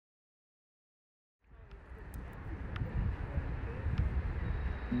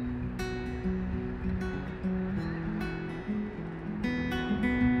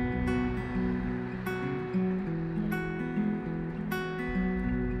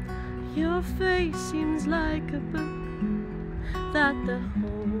Your face seems like a book that the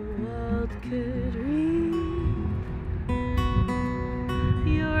whole world could read.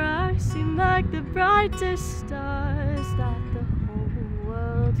 Your eyes seem like the brightest stars that the whole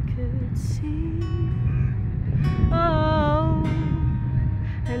world could see. Oh,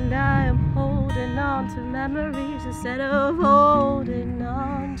 and I am holding on to memories instead of holding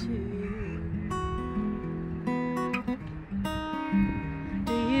on to you.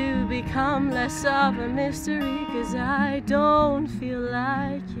 Become less of a mystery, 'cause I don't feel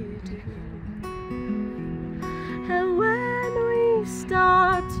like you do. And when we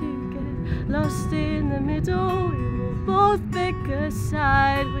start to get lost in the middle, we will both pick a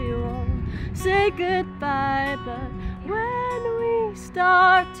side. We won't say goodbye, but when we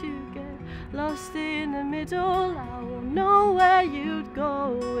start to get lost in the middle, I will know where you'd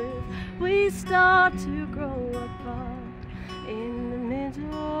go if we start to grow apart. In the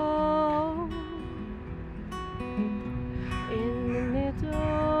middle, in the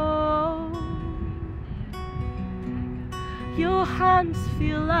middle, your hands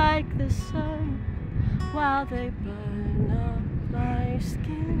feel like the sun while they burn up my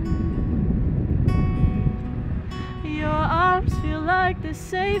skin. Your arms feel like the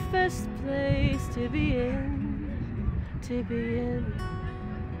safest place to be in, to be in.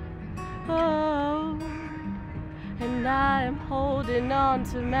 Oh, and I am holding on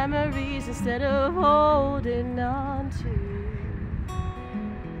to memories instead of holding on to you.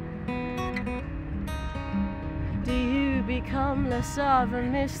 Do you become less of a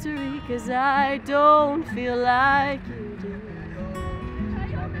mystery, 'cause I don't feel like you do.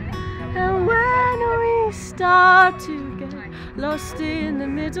 And when we start to get lost in the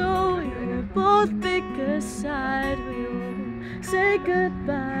middle, we will both pick a side. We won't say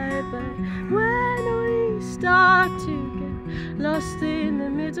goodbye, but when we start to get lost in the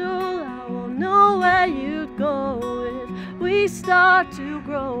middle, I will know where you'd go if we start to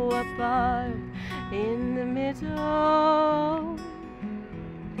grow apart. In the middle,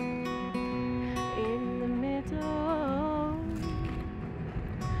 in the middle.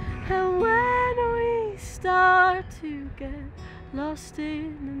 And when we start to get lost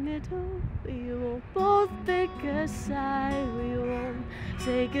in the middle, we will both pick a side. We won't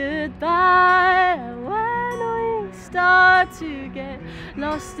say goodbye. And when we start to get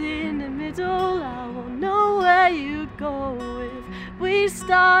lost in the middle, I will know where you'd go if we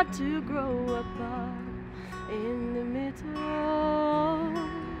start to grow apart. In the middle,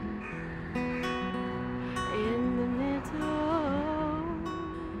 in the middle.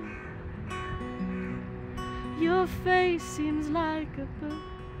 Your face seems like a book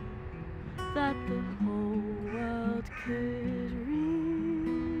that the whole world could